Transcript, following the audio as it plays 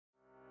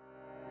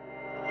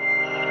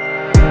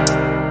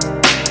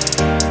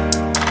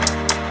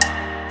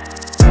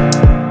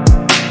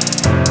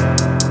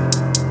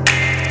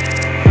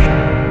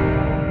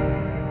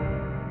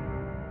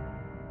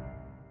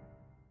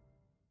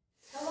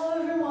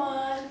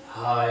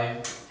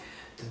Hi.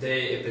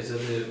 Today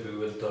episode we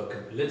will talk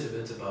a little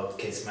bit about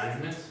case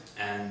management,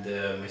 and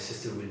my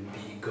sister will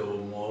go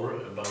more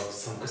about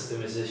some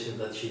customization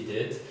that she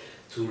did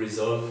to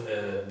resolve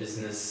a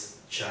business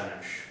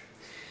challenge.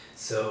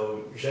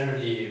 So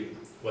generally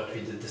what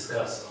we did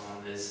discuss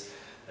on is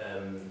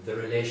the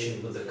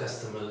relation with the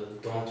customer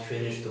don't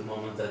finish the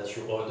moment that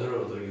you order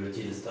or your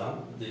deal is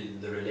done.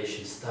 The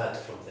relation starts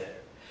from there.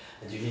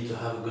 And you need to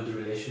have a good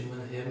relation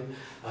with him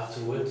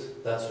afterwards.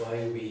 That's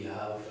why we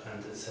have,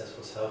 and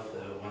Salesforce have,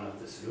 one of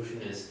the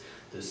solution is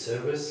the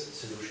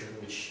service solution,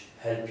 which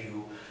help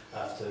you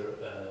after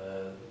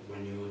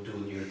when you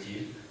do your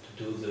deal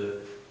to do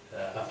the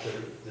after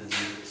the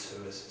deal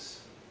services.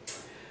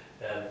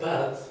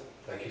 But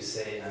like you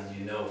say, and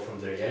you know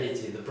from the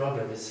reality, the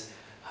problem is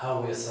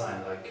how we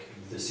assign. Like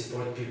the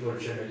support people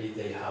generally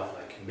they have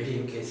like a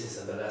million cases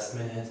at the last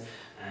minute,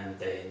 and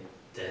they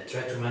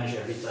try to manage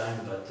every time,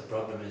 but the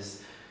problem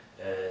is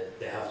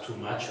they have too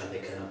much and they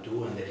cannot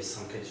do, and there is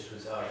some cases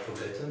which are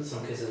forgotten,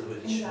 some cases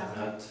which are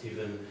not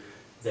even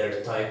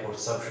their type or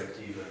subject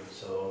even.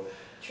 So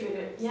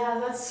treated.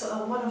 Yeah, that's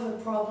one of the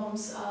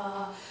problems.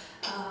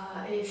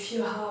 If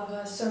you have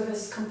a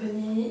service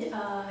company,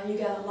 you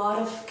get a lot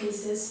of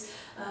cases.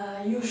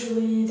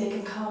 Usually they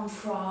can come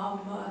from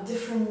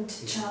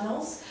different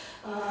channels.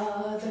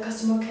 The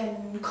customer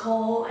can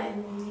call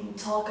and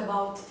talk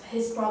about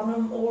his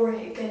problem, or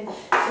he can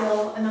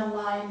fill an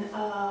online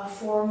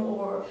form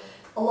or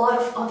a lot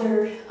of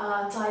other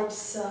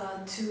types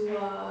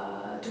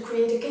to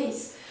create a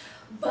case.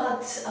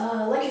 But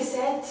like you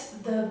said,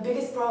 the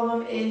biggest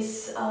problem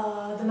is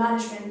the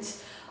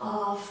management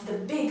of the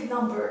big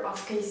number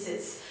of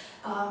cases.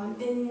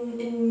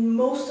 In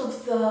most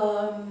of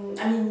the,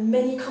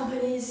 many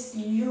companies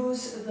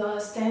use the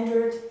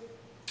standard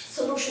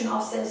solution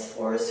of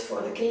Salesforce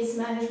for the case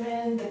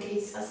management, the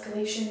case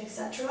escalation,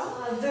 etc.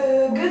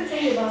 The good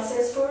thing about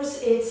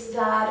Salesforce is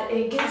that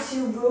it gives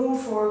you room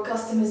for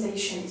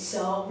customization.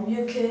 So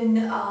you can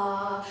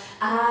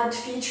add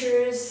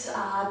features,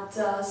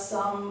 add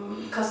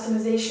some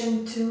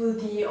customization to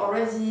the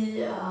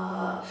already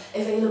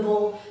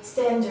available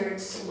standard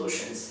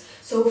solutions.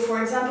 So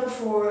for example,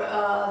 for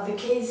the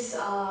case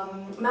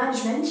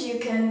management,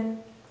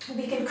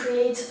 we can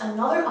create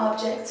another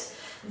object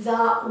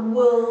that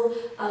will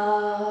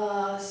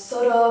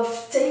sort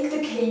of take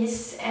the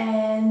case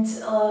and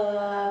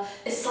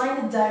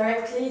assign it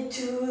directly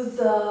to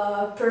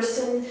the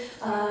person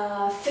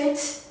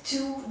fit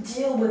to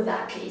deal with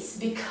that case.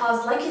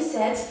 Because like you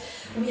said,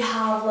 we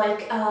have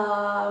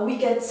we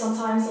get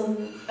sometimes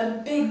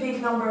a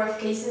big number of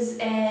cases,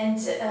 and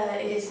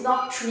it is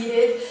not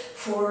treated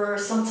for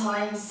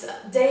sometimes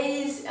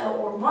days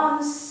or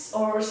months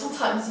or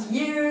sometimes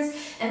years,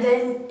 and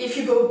then if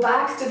you go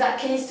back to that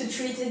case to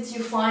treat it,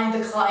 you find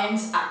the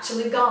client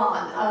actually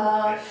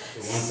gone.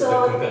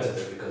 So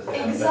because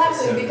they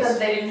exactly, because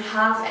they didn't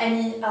have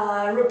any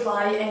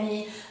reply,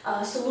 any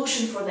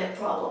solution for their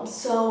problem.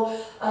 So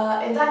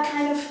in that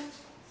kind of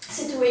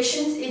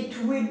situations, it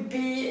would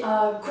be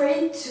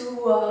great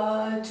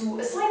to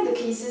assign the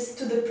cases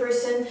to the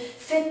person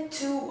fit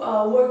to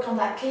work on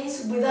that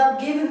case without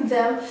giving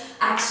them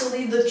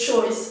actually the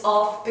choice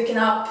of picking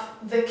up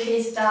the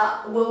case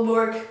that will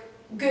work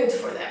good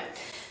for them.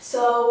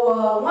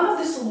 So one of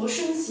the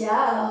solutions,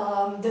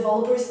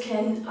 developers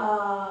can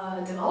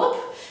develop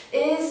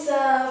is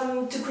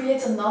to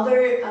create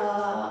another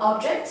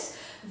object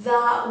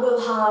that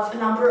will have a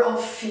number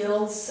of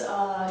fields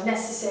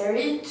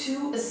necessary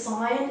to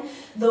assign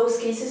those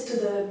cases to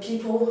the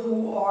people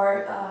who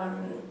are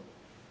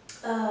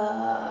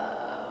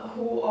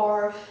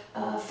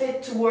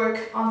fit to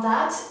work on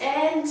that,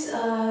 and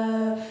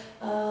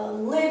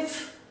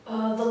live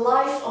the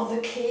life of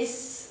the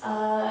case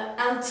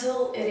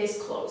until it is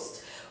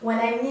closed. When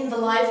I mean the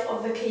life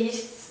of the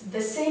case,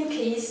 the same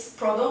case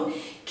problem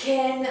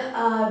can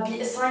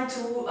be assigned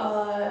to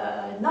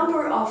a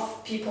number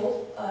of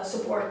people,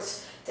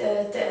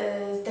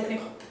 the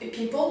technical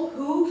people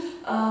who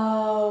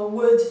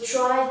would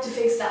try to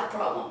fix that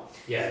problem.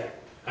 yeah,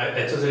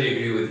 I totally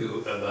agree with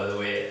you, by the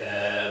way.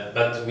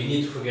 But we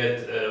need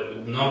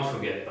to not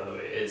forget, by the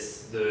way,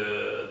 is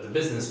the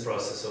business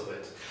process of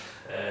it.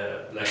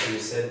 Like you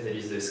said, there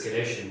is the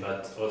escalation,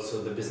 but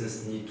also the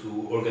business need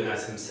to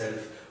organize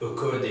himself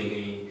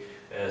accordingly,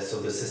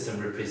 so the system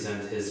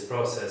represents his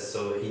process.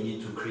 So he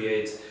need to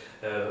create,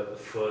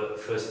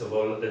 first of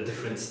all, a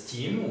different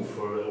team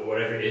for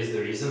whatever is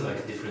the reason, like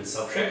a different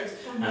subject,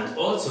 and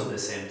also at the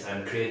same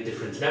time create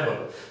different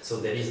level. So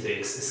there is the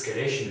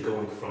escalation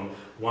going from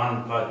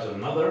one part to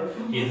another,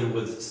 either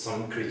with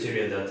some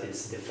criteria that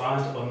it's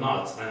defined or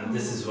not. And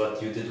this is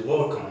what you did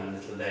work on,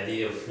 the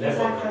idea of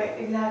level.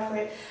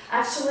 Exactly.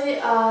 Actually,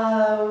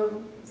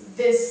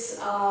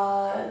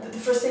 the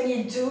first thing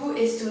you do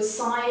is to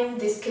assign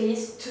this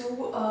case to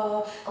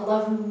a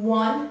level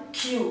 1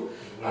 queue.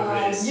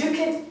 You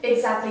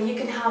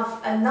can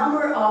have a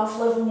number of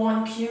level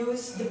 1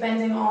 queues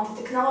depending on the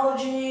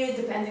technology,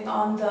 depending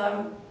on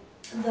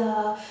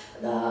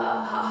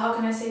how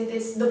can I say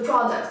this, the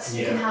product.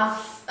 You can have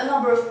a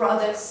number of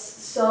products.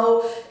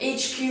 So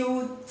each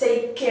queue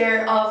takes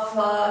care of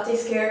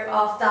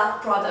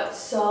that product.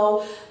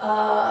 So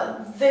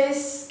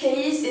this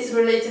case is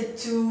related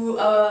to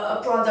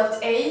a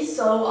product A.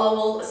 So I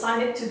will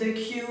assign it to the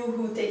queue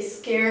who takes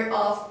care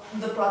of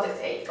the product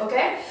A.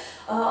 Okay.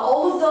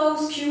 All of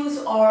those queues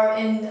are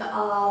in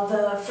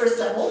the first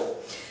level.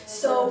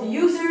 So the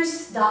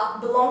users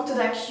that belong to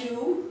that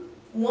queue,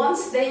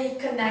 once they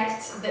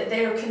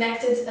are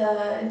connected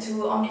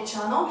into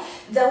omni-channel,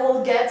 they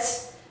will get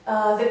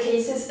the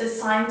cases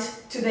assigned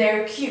to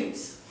their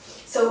queues.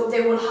 So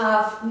they will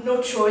have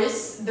no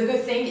choice. The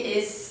good thing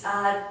is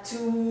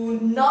to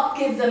not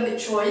give them a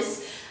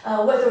choice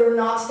whether or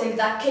not to take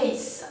that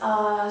case.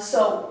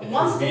 So it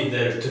once would be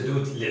their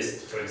to-do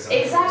list, for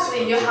example.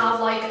 Exactly, you have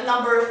like a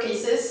number of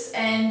cases,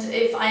 and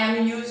if I am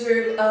a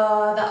user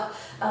that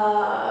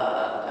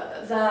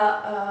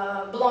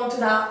belong to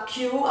that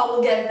queue, I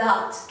will get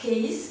that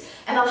case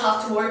and I'll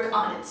have to work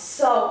on it.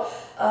 So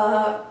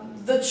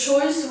the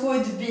choice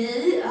would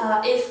be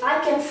if I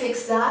can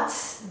fix that,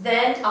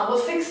 then I will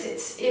fix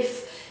it.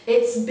 If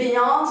it's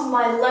beyond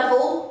my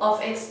level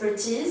of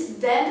expertise,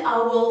 then I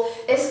will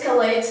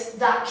escalate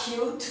that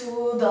queue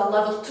to the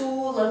level 2,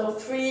 level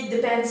 3,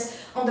 depends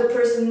on the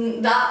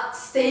person that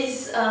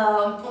stays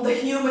on the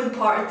human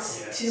part.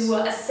 Yes. To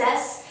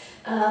assess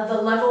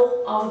the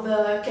level of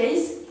the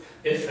case.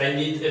 If I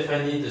need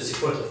the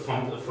support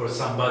for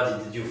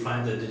somebody, did you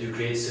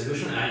create a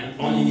solution? I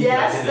only need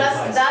yes,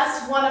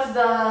 that's one of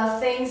the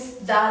things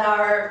that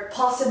are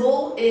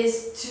possible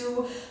is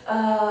to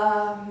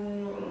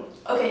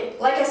okay,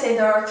 like I said,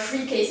 there are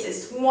 3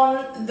 cases.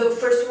 The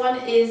first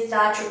one is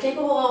that you're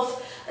capable of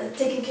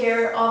taking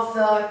care of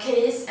the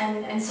case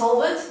and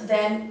solve it,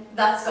 then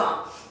that's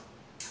gone.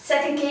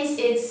 Second case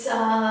is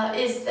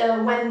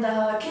when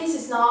the case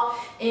is not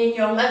in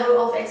your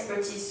level of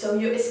expertise. So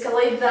you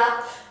escalate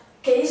that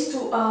case to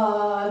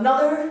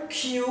another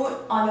queue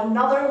on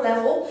another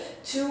level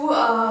to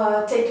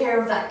take care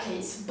of that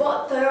case.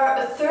 But there are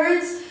a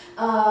third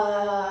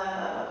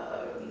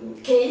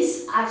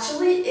case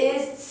actually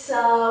is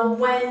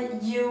when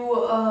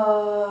you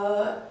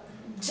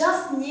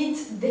just need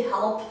the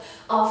help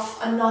of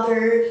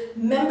another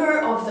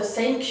member of the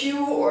same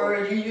queue,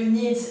 or you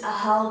need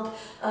help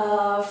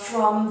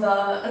from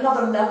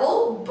another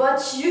level,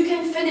 but you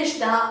can finish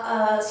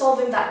that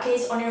solving that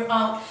case on your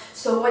own.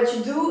 So what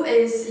you do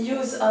is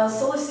use a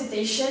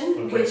solicitation,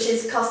 okay, which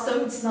is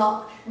custom. It's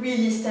not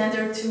really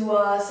standard to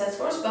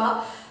Salesforce,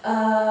 but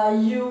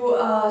you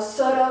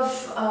sort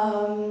of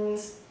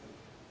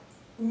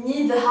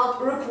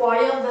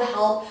require the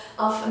help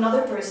of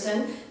another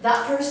person.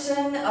 That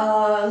person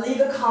leave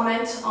a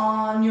comment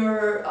on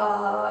your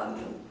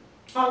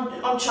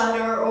on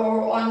Chatter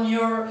or on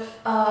your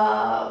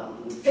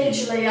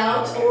page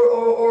layout,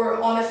 or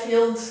on a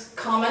field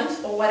comment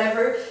or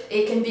whatever.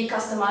 It can be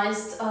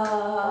customized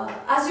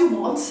as you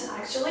want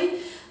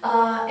actually,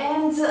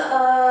 and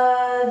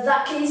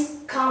that case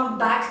come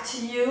back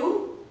to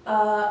you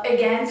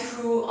again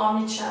through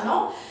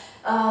omni-channel.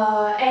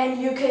 And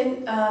you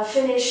can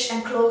finish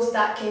and close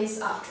that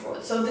case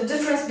afterwards. So the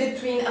difference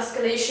between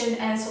escalation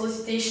and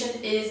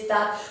solicitation is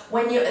that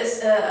when you use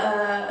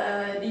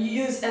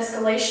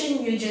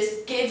escalation, you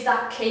just give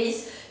that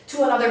case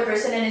to another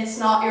person and it's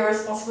not your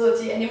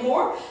responsibility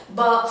anymore.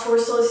 But for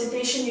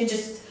solicitation, you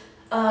just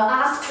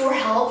ask for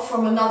help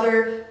from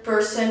another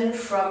person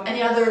from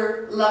any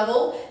other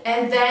level,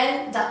 and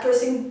then that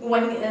person,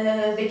 when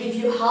they give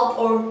you help,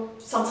 or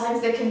sometimes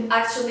they can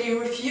actually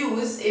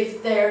refuse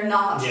if they're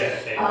not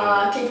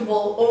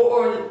capable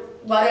or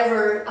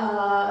whatever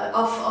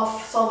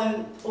of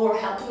solving or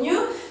helping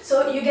you.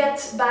 So you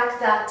get back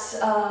that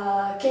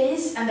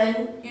case and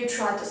then you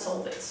try to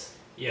solve it.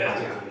 Yeah,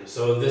 exactly.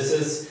 So this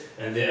is,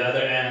 on the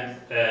other end,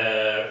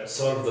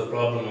 solve the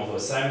problem of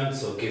assignment,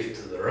 so give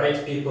to the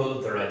right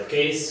people the right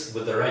case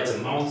with the right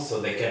amount so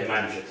they can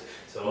manage it.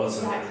 So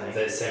also at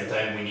the same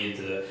time we need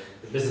the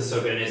business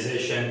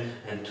organization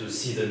and to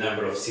see the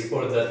number of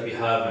support that we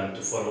have and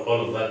to follow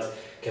all of that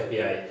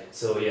KPI.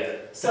 So yeah.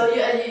 So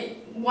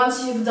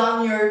once you've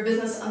done your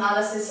business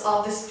analysis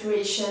of the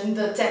situation,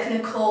 the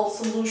technical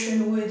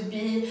solution would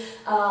be,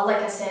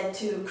 like I said,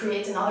 to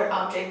create another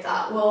object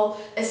that will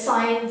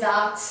assign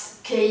that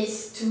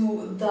case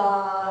to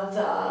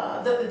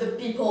the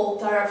people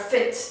that are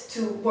fit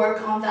to work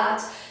on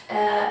that,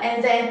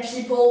 and then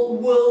people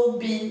will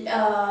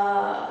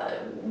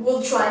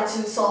try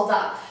to solve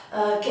that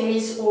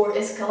case or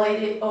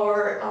escalate it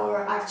or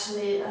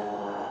actually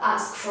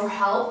ask for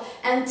help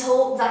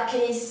until that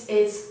case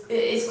is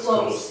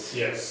closed.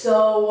 Yes.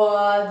 So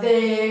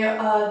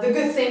the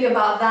good thing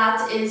about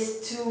that is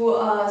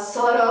to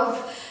sort of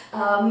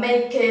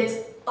make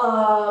it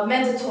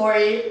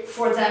mandatory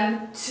for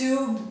them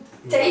to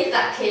take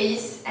that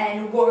case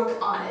and work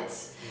on it.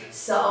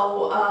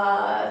 So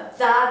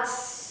that's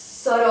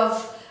sort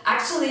of,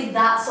 actually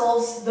that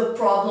solves the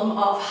problem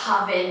of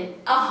having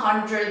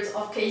 100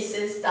 of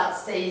cases that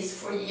stays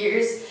for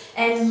years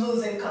and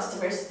losing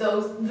customers.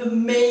 Those the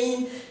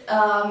main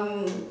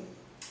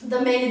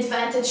the main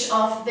advantage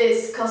of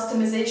this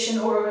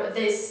customization or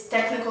this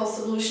technical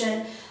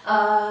solution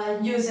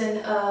using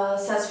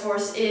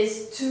Salesforce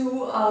is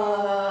to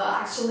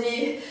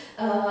actually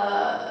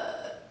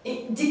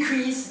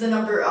decrease the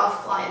number of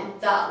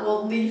clients that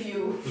will leave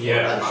you for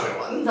another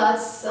one.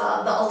 That's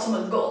the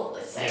ultimate goal,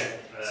 let's say.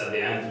 Yeah. At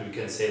the end, we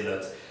can say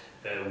that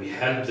we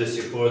help the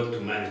support to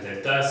manage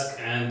their task,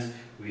 and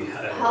we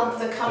help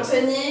the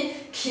company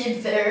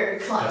keep their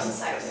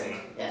clients active.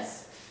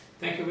 Yes.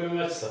 Thank you very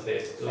much, Safi.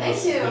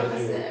 Thank you,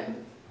 Qasim.